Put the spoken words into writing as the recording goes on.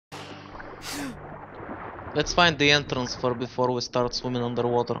Let's find the entrance before we start swimming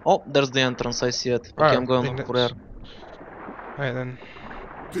underwater. Oh, there's the entrance, I see it. Okay, Oh, I'm going up for air. Alright then.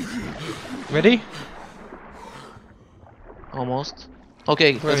 Ready? Almost.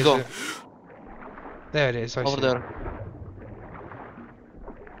 Okay, Where let's is go. it? There it is, I Over see. there.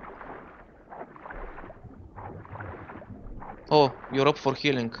 Oh, you're up for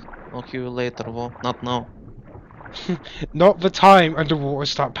healing. I'll heal you later, well, not now. Not the time underwater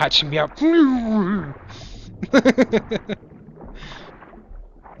start patching me up.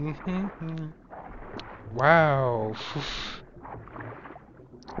 Wow.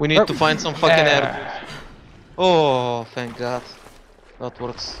 We need to find some fucking air. there. Oh, thank God. That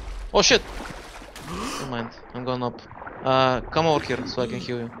works. Oh shit! Never mind, I'm going up. Come over here so I can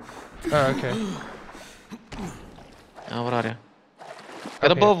heal you. Oh, okay. Where are you?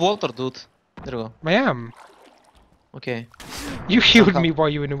 Get Okay. above water, dude. There you go. I am. Okay. You healed Somehow. me while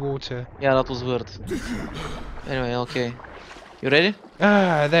you were in the water. Yeah, that was weird. Anyway, okay. You ready?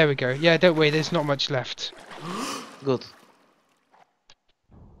 Ah, there we go. Yeah, don't worry, there's not much left. Good.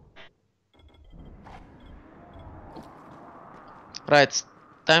 Right,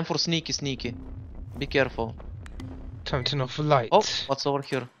 time for sneaky sneaky. Be careful. Time to turn off the light. Oh, what's over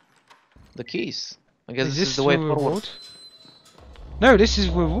here? The keys. I guess Is this this is the way the forward. reward? No, this is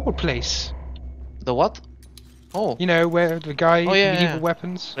the reward place. The what? Oh. You know, where the guy, Oh, yeah, medieval yeah.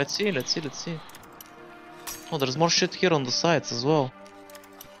 weapons. Let's see, let's see, let's see. Oh, there's more shit here on the sides as well.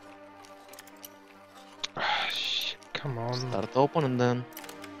 Ah, shit, come on. Start open and then...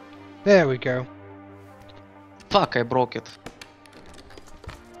 There we go. Fuck, I broke it.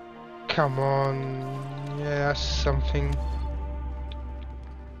 Come on. Yeah, that's something.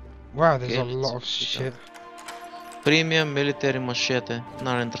 Wow, there's Okay, a let's lot of pick shit. Premium military machete.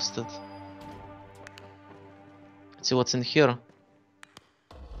 Not interested. Let's see what's in here.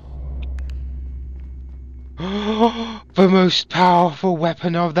 The most powerful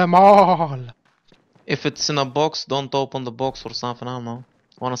weapon of them all. If it's in a box, don't open the box or something, I don't know.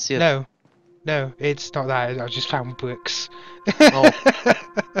 Wanna see it? No, no, it's not that. I just found bricks. Oh.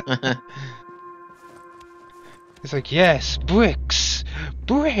 It's like, yes, bricks,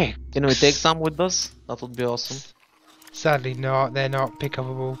 bricks. Can we take some with us? That would be awesome. Sadly not, they're not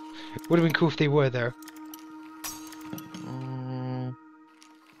pick-upable. Would have been cool if they were though.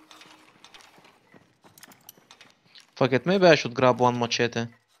 Fuck it, maybe I should grab one machete.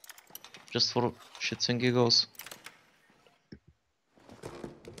 Just for shits and giggles.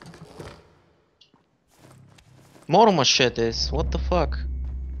 More machetes, what the fuck?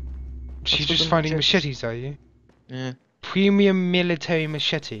 She's with just the finding machetes? machetes, are you? Yeah. Premium military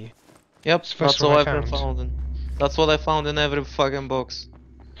machete. Yep, It's the first that's all one I I've ever found. found. That's what I found in every fucking box.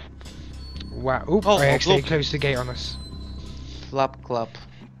 Wow, oop, Oh, I accidentally look. closed the gate on us. Flap clap.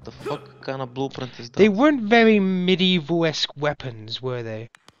 The fuck kind of blueprint is that? They weren't very medieval-esque weapons, were they?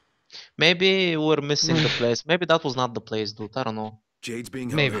 Maybe we're missing the place. Maybe that was not the place, dude. I don't know. Jade's being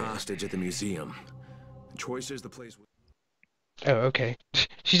held Maybe. hostage at the museum. Choice is the place. Oh, okay.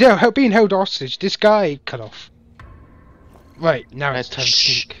 She's being held hostage. This guy cut off. Right, now it's Right, time to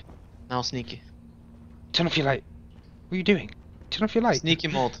shh. sneak. Now sneaky. Turn off your light. What are you doing? Turn off your light. Sneaky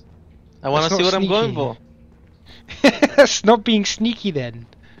mode. I wanna That's see not what I'm going sneaky. for. That's not being sneaky then.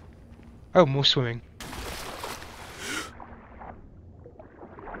 Oh, more swimming.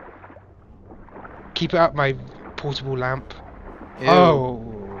 Keep it up, my portable lamp. Ew.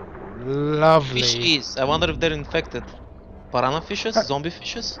 Oh, lovely. Fishies. I wonder if they're infected. Piranha fishes? Uh, Zombie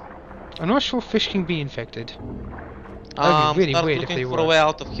fishes? I'm not sure fish can be infected. That'd be really Start weird if looking they for were. a way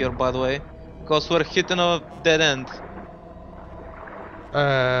out of here, by the way. Because we're hitting a dead end.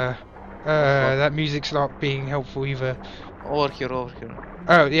 That music's not being helpful either. Over here, over here.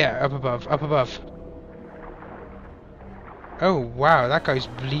 Oh, yeah, up above, up above. Oh, wow, that guy's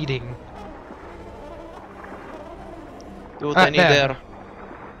bleeding. Dude, I need there. air.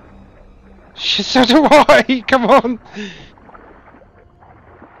 Shit, so do I! Come on!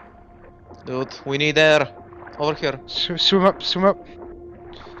 Dude, we need air. Over here. Swim up, swim up.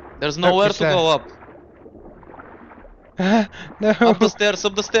 There's nowhere it's to there. go up. No! Up the stairs,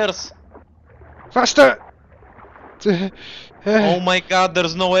 up the stairs. Faster! Oh my god,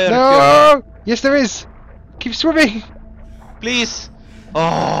 there's no air here. No! Yes, there is! Keep swimming! Please.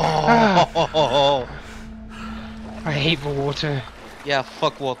 Oh. I hate the water. Yeah,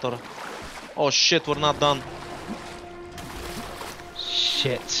 fuck water. Oh shit, we're not done.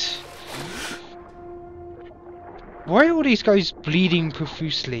 Shit. Why are all these guys bleeding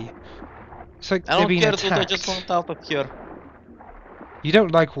profusely? It's like I they're don't being care, attacked. dude, I just want out of here. You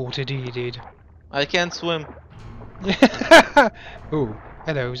don't like water, do you, dude? I can't swim. Ooh,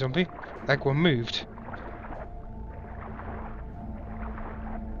 Hello, zombie. Like one moved.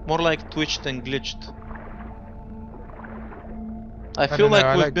 More like twitched and glitched. I feel don't know, like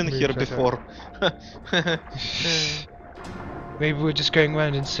I we've like been moves here like before. Maybe we're just going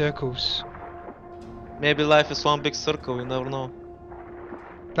round in circles. Maybe life is one big circle, you never know.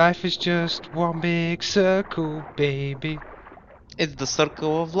 Life is just one big circle, baby. It's the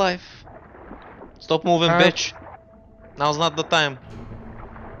circle of life. Stop moving, Ow. bitch. Now's not the time.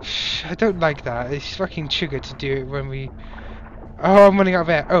 I don't like that. It's fucking trigger to do it when we... Oh, I'm running out of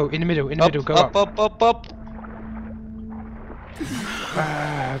air. Oh, in the middle, go up. Up.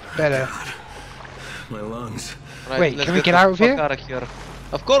 Ah, better. My lungs. Right, Wait, let's can we get the out of fuck here? Out of here?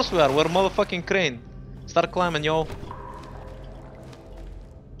 Of course we are. We're motherfucking Crane. Start climbing, yo.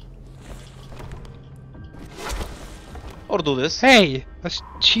 Or do this. Hey, that's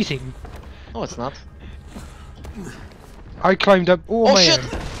cheating. No, it's not. I climbed up all Oh my shit!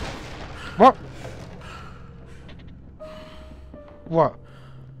 own. What? What?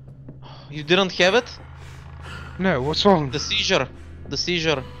 You didn't have it? No, what's wrong? The seizure. The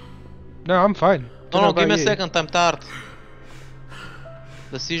seizure. No, I'm fine. Don't know No, give me about a you. second. I'm tired.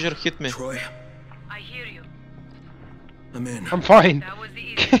 The seizure hit me. Troy, I hear you. I'm in. I'm fine. That was the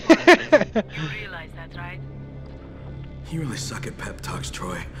easiest part. You realize that, right? You really suck at pep talks,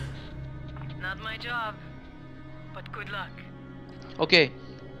 Troy. Not my job. But good luck. Okay.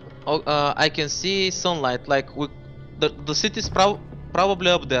 Oh, I can see sunlight. Like the city's probably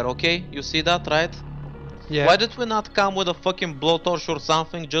up there. Okay, you see that, right? Yeah. Why did we not come with a fucking blowtorch or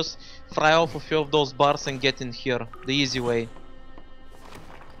something? Just fry off a few of those bars and get in here. The easy way.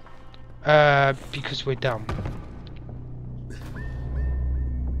 Because we're dumb.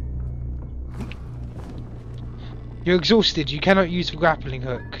 You're exhausted. You cannot use the grappling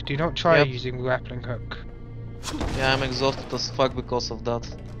hook. Do not try Yep. using the grappling hook. Yeah, I'm exhausted as fuck because of that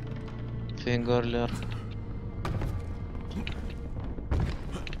thing earlier.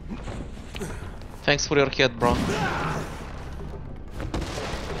 Thanks for your head, bro.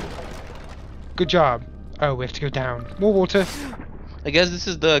 Good job. Oh, we have to go down. More water. I guess this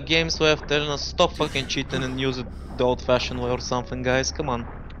is the game's way of telling us stop fucking cheating and use it the old-fashioned way or something, guys. Come on.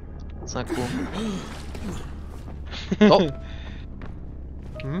 It's not cool. Oh.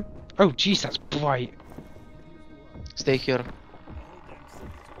 Hmm? Oh, jeez, that's bright. Stay here.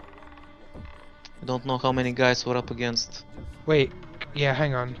 I don't know how many guys we're up against. Wait. Yeah,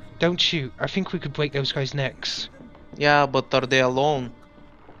 hang on. Don't shoot. I think we could break those guys' necks. Yeah, but are they alone?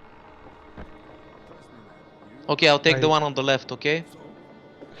 Okay, I'll take the Right. one on the left, okay?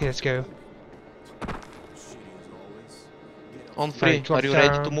 Okay, let's go. On three. Right, drop Are you ready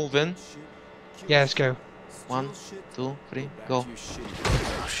to down. move in? Yeah, let's go. 1, 2, 3, go.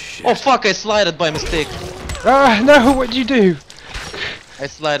 Oh fuck, I slided by mistake. Ah, no, what'd you do? I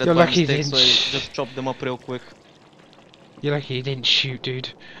slided You're by lucky you mistake, so I didn't just chopped them up real quick. You're lucky you didn't shoot, dude.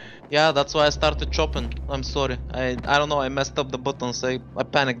 Yeah, that's why I started chopping. I'm sorry. I don't know, I messed up the buttons. I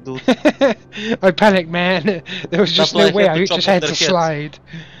panicked, dude. I panicked, man. There was just That's why no way. I had to I chop just off had their to heads. slide.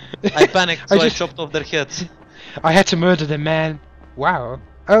 I panicked, so I just- chopped off their heads. I had to murder them, man. Wow.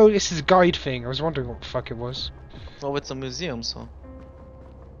 Oh, this is a guide thing. I was wondering what the fuck it was. Oh, it's a museum, so.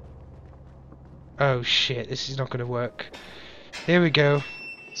 Oh shit, this is not gonna work. Here we go.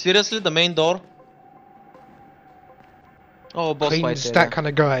 Seriously, the main door? Oh, boss fight Clean's area. that kind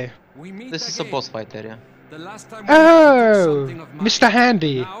of guy. We meet This is a again. boss fight area. The last time Oh, we met, you took something of mine. Mr.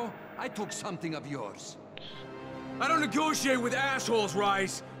 Handy. Now I took something of yours. I don't negotiate with assholes,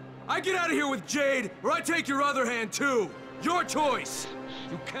 Rice. I get out of here with Jade, or I take your other hand too. Your choice.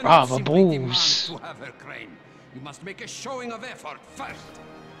 You Ah, cannot the simply demand balls. to have her, Crane. You must make a showing of effort first.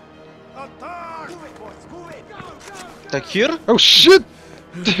 Like here? Oh shit!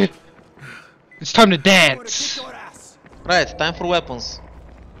 It's time to dance. Right, time for weapons.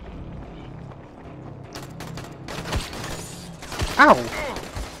 Ow!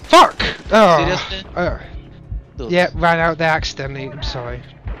 Fuck! Oh. Seriously? Dude. Yeah, ran out there accidentally. I'm sorry.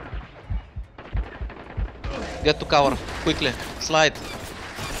 Get to cover, quickly. Slide.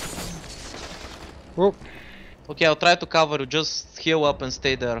 Oh, Okay, I'll try to cover you. Just heal up and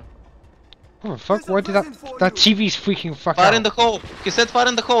stay there. oh fuck! Why did that TV's freaking fuck Fire out? in the hole! He said fire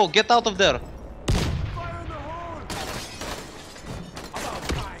in the hole! Get out of there!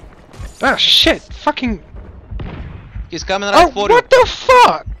 Ah shit! Fucking. He's coming right Oh, for what the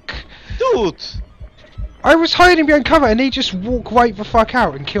fuck? you! Dude! I was hiding behind cover and they just walk right the fuck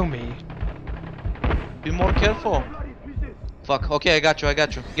out and kill me. Be more careful. Fuck, okay, I got you.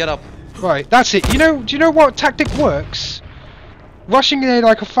 Get up. Right, that's it. Do you know what tactic works? Rushing in there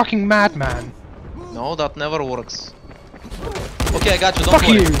like a fucking madman. No, that never works. Okay, I got you, don't Fuck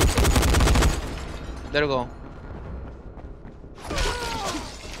worry. you! There you go.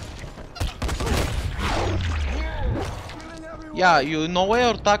 Yeah, you know why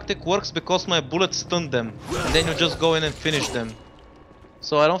your tactic works because my bullets stun them. And then you just go in and finish them.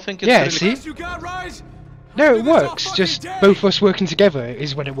 So I don't think it's Yeah, really... see? You got, Rise? No, it Do this all works. fucking Just day. both of us working together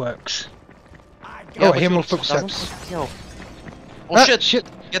is when it works. Yeah, Oh, I but hear more yours footsteps. doesn't. Yo. Oh Ah, shit! shit!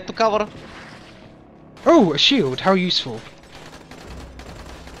 Get to cover. Oh, a shield. How useful.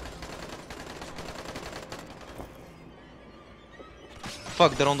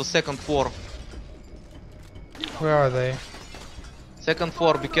 Fuck, they're on the second floor. Where are they? Second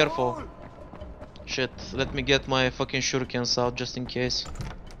floor, be careful. Shit, let me get my fucking shurikens out just in case.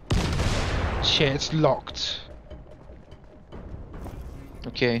 Shit, it's locked.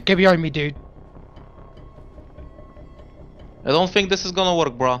 Okay. Get behind me, dude. I don't think this is gonna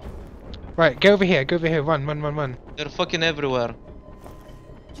work, bro. Right, go over here. Go over here. Run, run, run, run. They're fucking everywhere.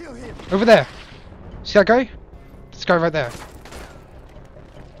 Over there. See that guy? This guy right there.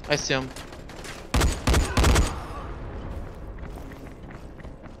 I see him.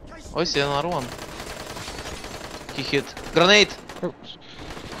 Oh, I see another one. He hit. Grenade! Oh.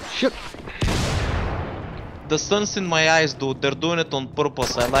 Shit. The sun's in my eyes, dude. They're doing it on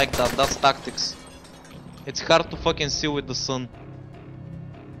purpose. I like that. That's tactics. It's hard to fucking see with the sun.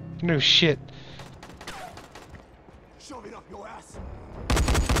 No shit. Shove it up your ass.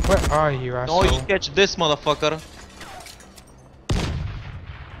 Where are you, No, asshole? you catch this motherfucker.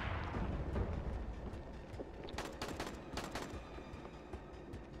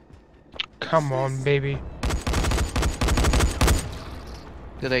 Come on, baby.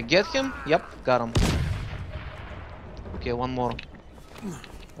 Did I get him? Yep, got him. Okay, one more.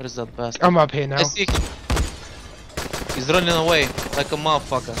 Where is that bastard? I'm up here now. I see him. He's running away like a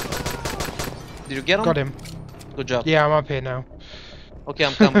motherfucker. Did you get him? Got him. Good job. Yeah, I'm up here now. Okay,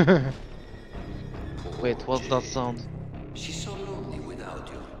 I'm coming. Wait, what's that sound? She's so lonely without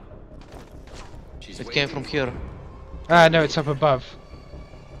you. She's It came from here. Ah, no, it's up above.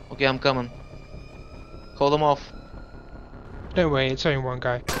 Okay, I'm coming. Hold him off. Don't worry, it's only one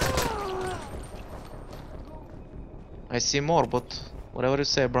guy. I see more, but whatever you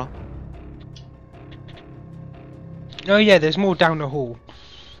say, bro. Oh yeah, there's more down the hall.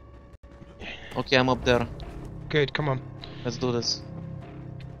 Okay, I'm up there. Good, come on. Let's do this.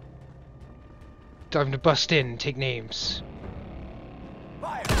 Time to bust in, take names.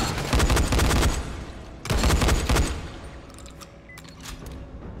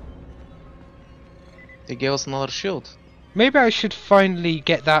 They gave us another shield. Maybe I should finally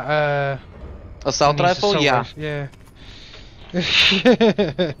get that Assault Chinese rifle? assault Yeah.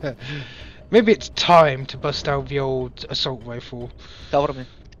 rifle, yeah. Maybe it's time to bust out the old assault rifle. Cover me.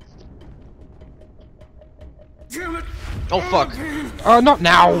 Damn it! Oh fuck. Oh, not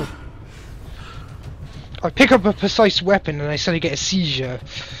now! I pick up a precise weapon and I suddenly get a seizure.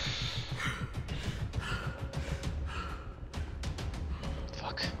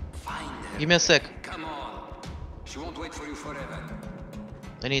 Fuck. Find her. Give me a sec. Come on. She won't wait for you forever.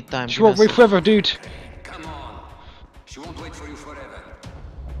 I need time. She Give me won't a wait sec. forever, dude. Come on. She won't wait for you forever.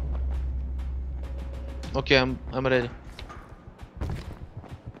 Okay, I'm ready.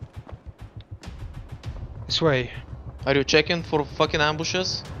 This way. Are you checking for fucking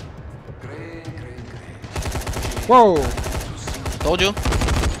ambushes? Whoa! Told you.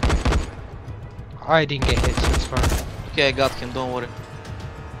 I didn't get hit, so it's fine. Okay, I got him. Don't worry.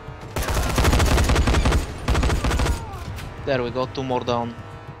 There we go. Two more down.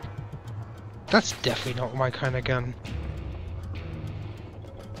 That's definitely not my kind of gun.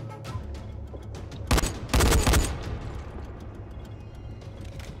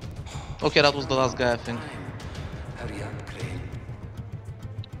 Okay, that was the last guy, I think. Hurry up, Crane.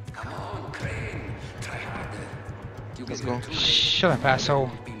 Come on, Crane. Try harder. You Let's get go. her too late. Shut up, asshole.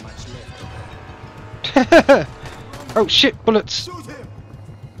 Won't be much left of her. Oh shit, bullets! Shoot him!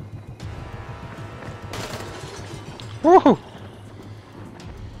 Woohoo!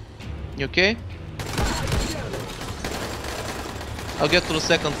 You okay? I'll get to the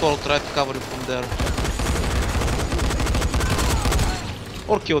second floor, try to cover you from there.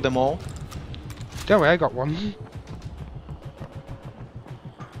 Or kill them all. Don't worry, I got one.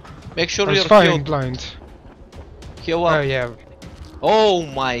 Make sure I was you're firing killed. blind. Heal up. Oh yeah. Oh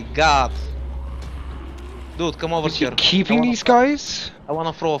my god. Dude, come over Is he here. keeping these guys? I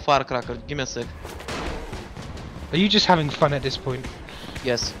wanna throw a firecracker. Give me a sec. Are you just having fun at this point?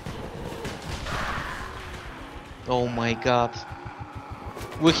 Yes. Oh my god.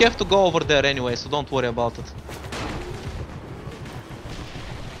 We have to go over there anyway, so don't worry about it.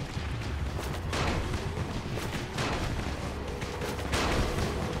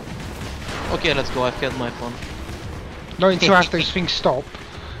 Okay, let's go. I've had my fun. Not until after those things stop.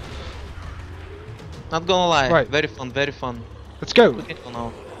 Not gonna lie. Right. Very fun, very fun. Let's go. Okay, for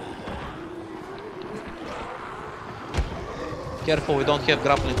now. Careful, we don't have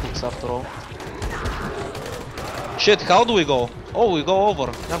grappling hooks after all. Shit, how do we go? Oh, we go over.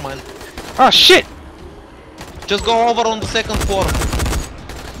 Never mind. Ah, shit! Just go over on the second floor.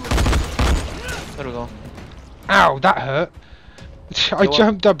 There we go. Ow, that hurt. I what?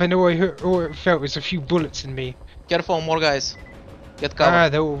 jumped up and all it felt was a few bullets in me. Careful, more guys. Get covered. Ah,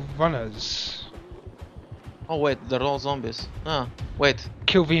 they're all runners. Oh wait, they're all zombies. Ah, wait.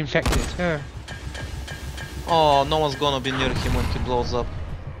 Kill the infected. Yeah. Oh, no one's gonna be near him when he blows up.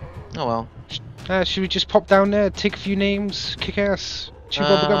 Oh well. Should we just pop down there, take a few names, kick ass, chew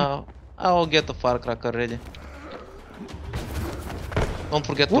bubblegum? I'll get the firecracker ready. Don't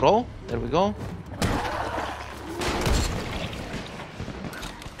forget to roll. There we go.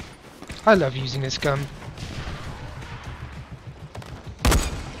 I love using this gun.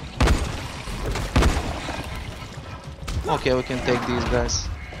 Okay, we can take these guys.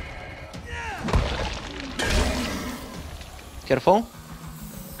 Careful.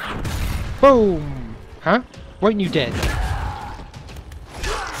 Boom! Huh? Weren't you dead?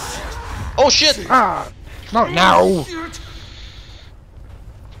 Oh shit! Ah! Not now!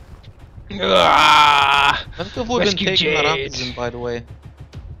 Ah! I think we've been Rescue taking a Jade. rampage, by the way.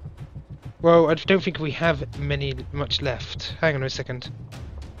 Well, I don't think we have much left. Hang on a second.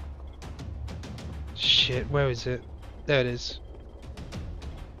 Shit, where is it? There it is.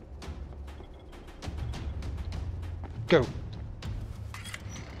 Go.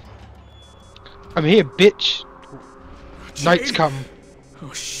 I'm here, bitch. Night's Jade? come.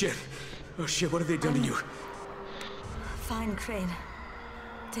 Oh shit. Oh shit, what have they done to you? Fine, Crane.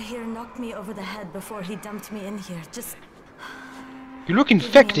 Tahir knocked me over the head before he dumped me in here. Just You look give me a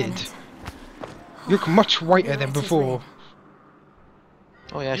infected. minute. You look much whiter You're than right, he's before. right.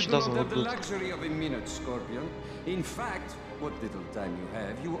 Oh yeah, You she do doesn't not look have the good. luxury of a minute, Scorpion. In fact, what little time you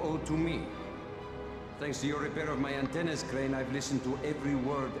have, you owe to me. Thanks to your repair of my antennas, Crane, I've listened to every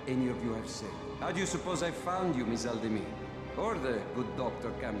word any of you have said. How do you suppose I found you, Miss Aldemir? Or the good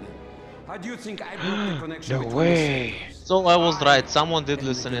Dr. Camden? How do you think I broke the connection No between way. the sectors? So I was right, someone did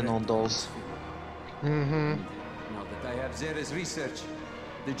listen in on those. Mm-hmm. Now that I have Zera's research,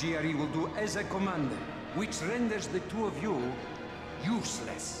 the GRE will do as I command them, which renders the two of you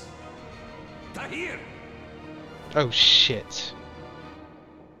useless. Tahir! Oh shit.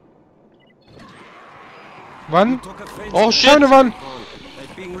 Run? Took offense Oh to shit! Trying to run.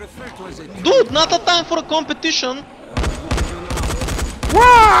 that being referred to as a Dude, not a time for a competition!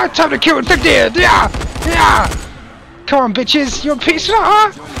 Wah! Time to kill infected! Yeah! Yeah! Come on, bitches! You're a piece of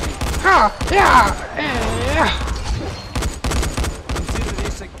huh? Ha! Yeah! Yeah! Consider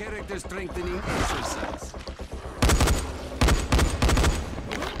this a character strengthening exercise.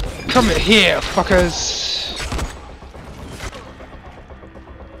 Come here, fuckers!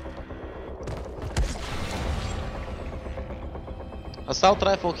 Assault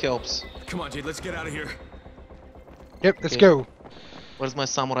rifle helps. Come on, Jade, let's get out of here. Yep, let's Okay. go. Where's my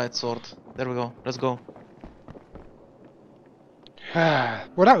samurai sword? There we go, let's go.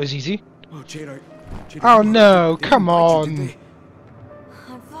 Well, that was easy. Oh, Jade, Jade, Oh did no, they come invite you, did on. they?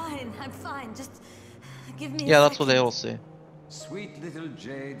 I'm fine. Just give me a Yeah, that's what they second. all say. Sweet little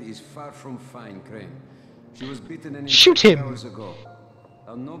Jade is far from fine, Crane. She was bitten and Shoot infected him. hours ago.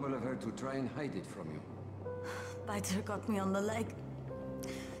 How noble of her to try and hide it from you. Biter got me on the leg.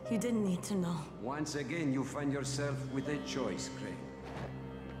 You didn't need to know. Once again, you find yourself with a choice, Crane.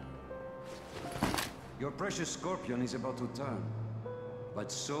 Your precious Scorpion is about to turn,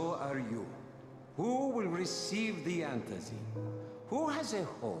 but so are you. Who will receive the antazine? Who has a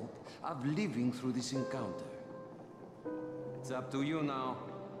hope of living through this encounter? It's up to you now.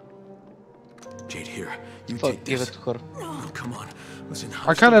 Jade, here. You Fuck, take give this. it to her. Oh, come on. Listen,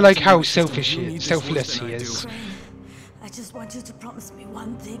 I kinda like how selfish he is, selfless he is. Crane, I just want you to promise me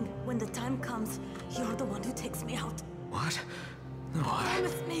one thing. When the time comes, you're the one who takes me out. What? No,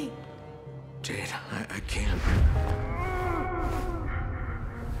 Promise me. Jade, I can't.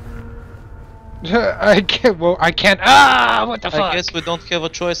 I can't. Well, I can't. Ah! What the I fuck? guess we don't have a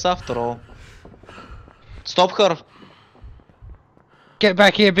choice after all. Stop her! Get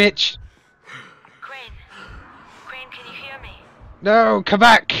back here, bitch! Crane. Crane, can you hear me? No, come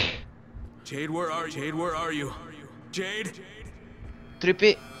back! Jade, where are you? Jade, where are you? Jade?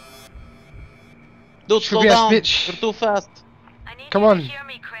 Trippy! Dude, slow Trippy ass down! bitch. You're too fast! I need Come you on. to hear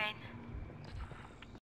me, Crane.